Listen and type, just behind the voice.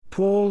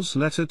Paul's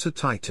letter to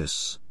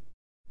Titus.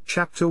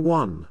 Chapter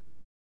 1.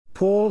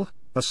 Paul,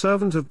 a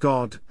servant of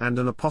God and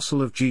an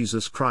apostle of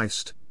Jesus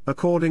Christ,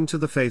 according to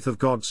the faith of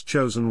God's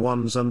chosen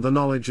ones and the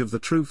knowledge of the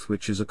truth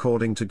which is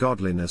according to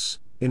godliness,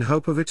 in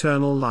hope of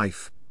eternal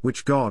life,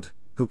 which God,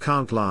 who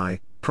can't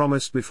lie,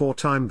 promised before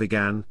time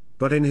began,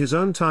 but in his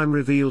own time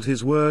revealed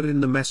his word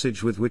in the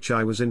message with which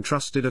I was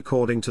entrusted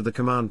according to the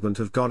commandment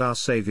of God our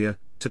Saviour,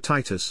 to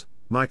Titus,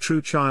 my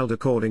true child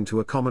according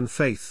to a common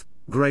faith,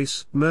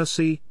 grace,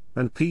 mercy,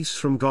 and peace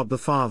from God the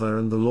Father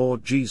and the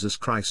Lord Jesus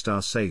Christ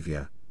our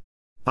Saviour.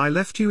 I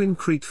left you in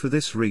Crete for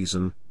this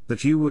reason,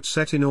 that you would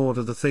set in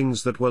order the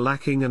things that were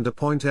lacking and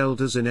appoint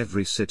elders in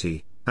every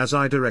city, as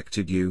I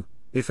directed you,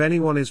 if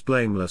anyone is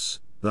blameless,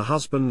 the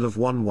husband of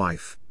one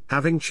wife,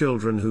 having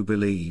children who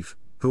believe,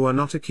 who are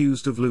not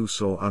accused of loose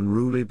or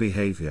unruly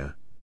behavior.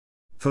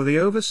 For the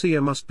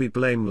overseer must be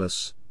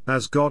blameless,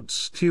 as God's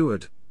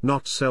steward,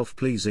 not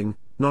self-pleasing,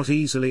 not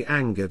easily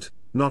angered,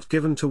 not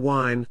given to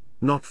wine,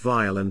 not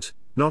violent,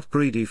 not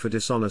greedy for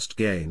dishonest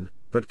gain,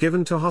 but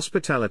given to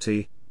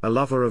hospitality, a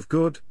lover of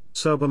good,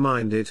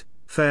 sober-minded,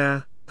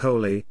 fair,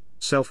 holy,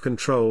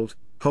 self-controlled,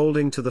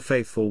 holding to the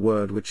faithful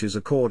word which is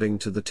according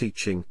to the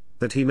teaching,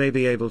 that he may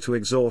be able to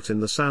exhort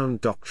in the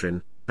sound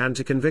doctrine, and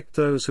to convict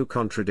those who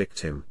contradict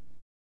him.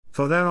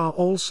 For there are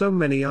also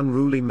many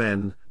unruly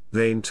men,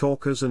 vain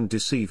talkers and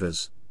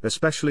deceivers,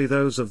 especially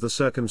those of the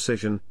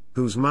circumcision,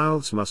 whose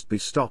mouths must be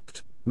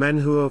stopped, men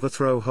who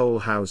overthrow whole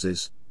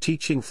houses,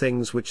 teaching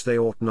things which they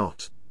ought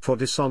not, for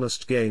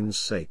dishonest gain's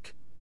sake.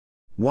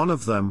 One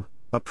of them,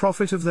 a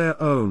prophet of their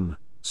own,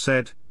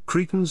 said,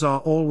 Cretans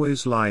are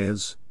always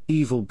liars,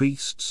 evil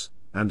beasts,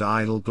 and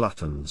idle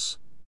gluttons.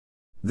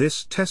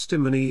 This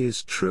testimony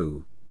is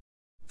true.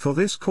 For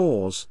this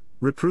cause,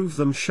 reprove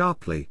them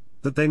sharply,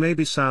 that they may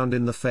be sound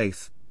in the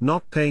faith,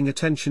 not paying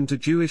attention to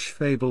Jewish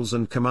fables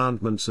and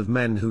commandments of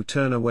men who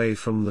turn away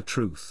from the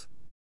truth.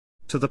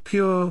 To the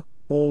pure,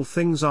 all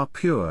things are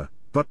pure,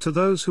 but to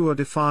those who are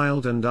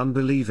defiled and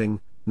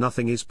unbelieving,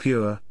 nothing is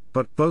pure,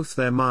 but both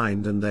their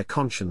mind and their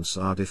conscience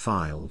are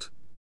defiled.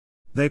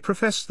 They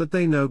profess that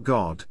they know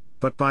God,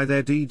 but by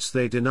their deeds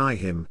they deny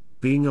him,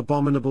 being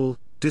abominable,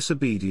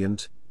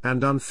 disobedient,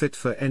 and unfit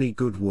for any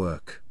good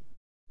work.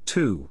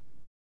 2.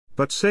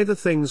 But say the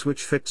things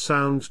which fit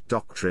sound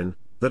doctrine,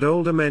 that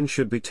older men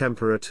should be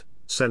temperate,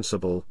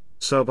 sensible,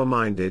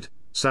 sober-minded,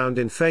 sound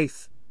in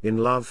faith, in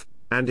love,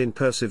 and in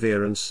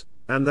perseverance,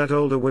 and that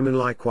older women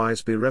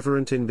likewise be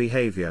reverent in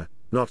behavior,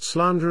 not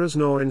slanderers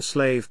nor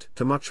enslaved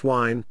to much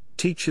wine,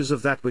 teachers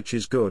of that which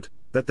is good,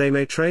 that they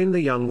may train the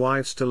young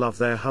wives to love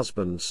their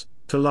husbands,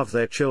 to love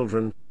their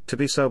children, to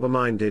be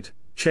sober-minded,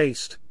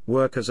 chaste,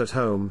 workers at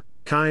home,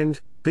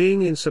 kind,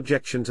 being in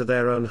subjection to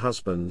their own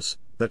husbands,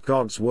 that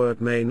God's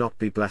word may not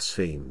be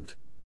blasphemed.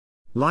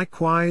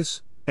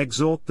 Likewise,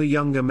 exhort the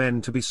younger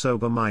men to be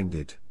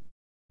sober-minded.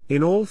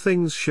 In all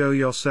things show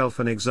yourself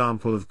an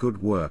example of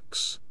good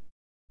works.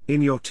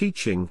 In your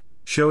teaching,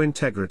 show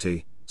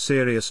integrity,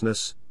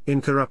 seriousness,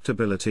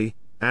 incorruptibility,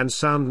 and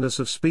soundness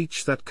of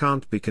speech that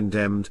can't be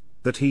condemned,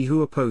 that he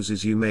who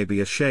opposes you may be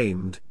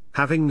ashamed,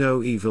 having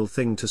no evil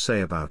thing to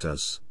say about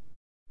us.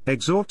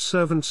 Exhort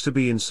servants to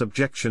be in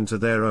subjection to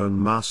their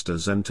own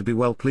masters and to be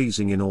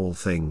well-pleasing in all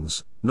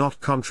things, not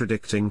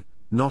contradicting,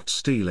 not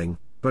stealing,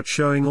 but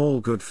showing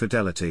all good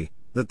fidelity,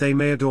 that they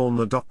may adorn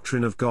the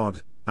doctrine of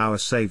God, our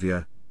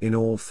Saviour, in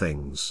all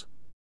things.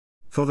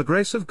 For the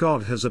grace of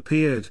God has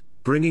appeared,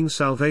 bringing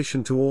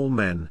salvation to all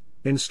men,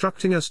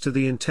 instructing us to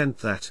the intent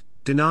that,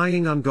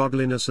 denying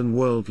ungodliness and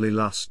worldly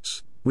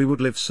lusts, we would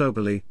live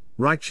soberly,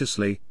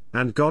 righteously,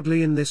 and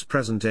godly in this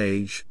present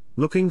age,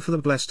 looking for the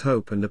blessed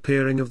hope and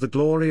appearing of the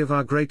glory of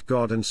our great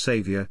God and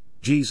Saviour,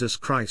 Jesus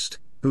Christ,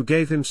 who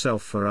gave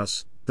himself for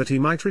us, that he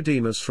might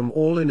redeem us from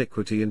all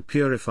iniquity and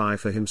purify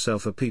for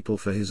himself a people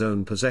for his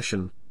own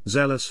possession,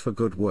 zealous for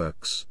good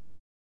works.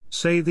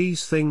 Say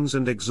these things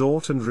and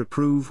exhort and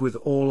reprove with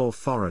all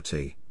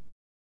authority.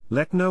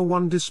 Let no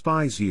one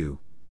despise you.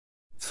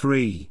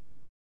 3.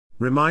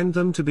 Remind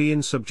them to be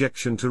in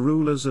subjection to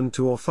rulers and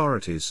to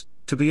authorities,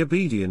 to be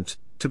obedient,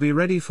 to be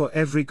ready for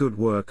every good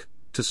work,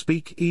 to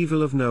speak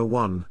evil of no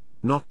one,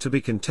 not to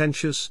be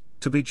contentious,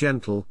 to be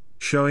gentle,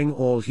 showing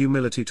all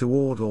humility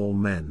toward all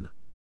men.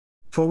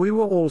 For we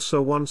were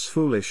also once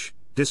foolish,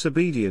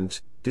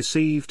 disobedient,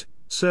 deceived,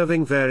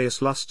 serving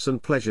various lusts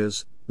and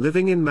pleasures,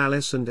 living in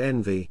malice and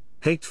envy,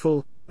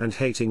 hateful, and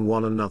hating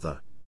one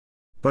another.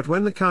 But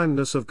when the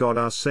kindness of God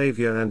our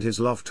Saviour and his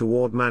love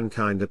toward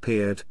mankind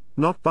appeared,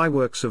 not by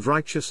works of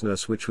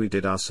righteousness which we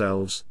did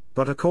ourselves,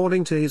 but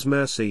according to his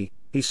mercy,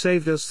 he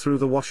saved us through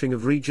the washing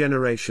of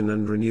regeneration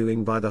and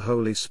renewing by the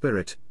Holy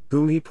Spirit,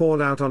 whom he poured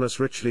out on us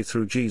richly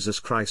through Jesus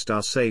Christ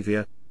our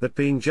Saviour, that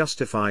being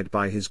justified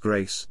by his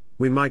grace,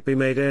 we might be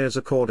made heirs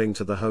according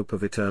to the hope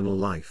of eternal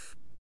life.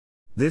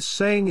 This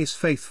saying is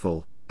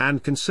faithful,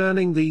 and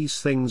concerning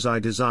these things I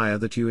desire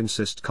that you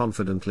insist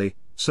confidently,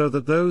 so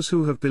that those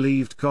who have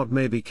believed God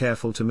may be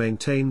careful to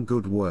maintain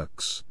good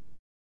works.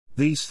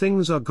 These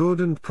things are good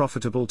and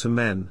profitable to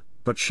men,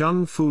 but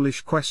shun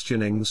foolish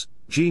questionings,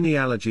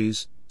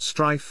 genealogies,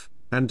 strife,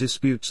 and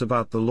disputes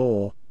about the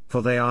law,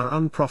 for they are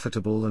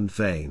unprofitable and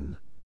vain.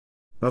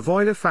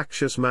 Avoid a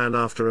factious man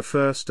after a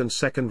first and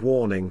second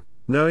warning,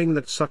 knowing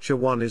that such a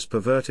one is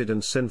perverted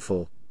and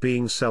sinful,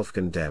 being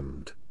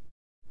self-condemned.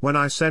 When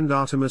I send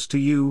Artemas to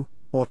you,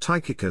 or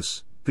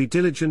Tychicus, be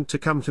diligent to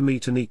come to me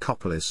to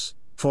Nicopolis,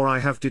 for I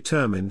have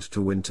determined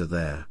to winter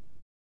there.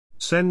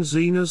 Send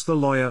Zenas the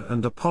lawyer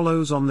and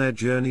Apollos on their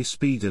journey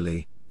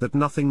speedily, that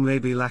nothing may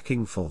be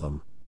lacking for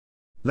them.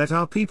 Let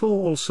our people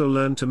also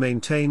learn to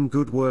maintain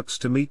good works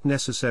to meet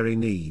necessary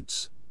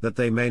needs, that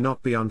they may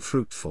not be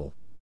unfruitful.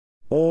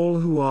 All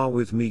who are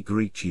with me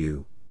greet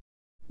you.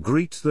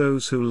 Greet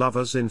those who love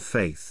us in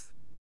faith.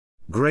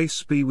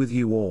 Grace be with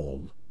you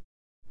all.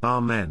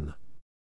 Amen.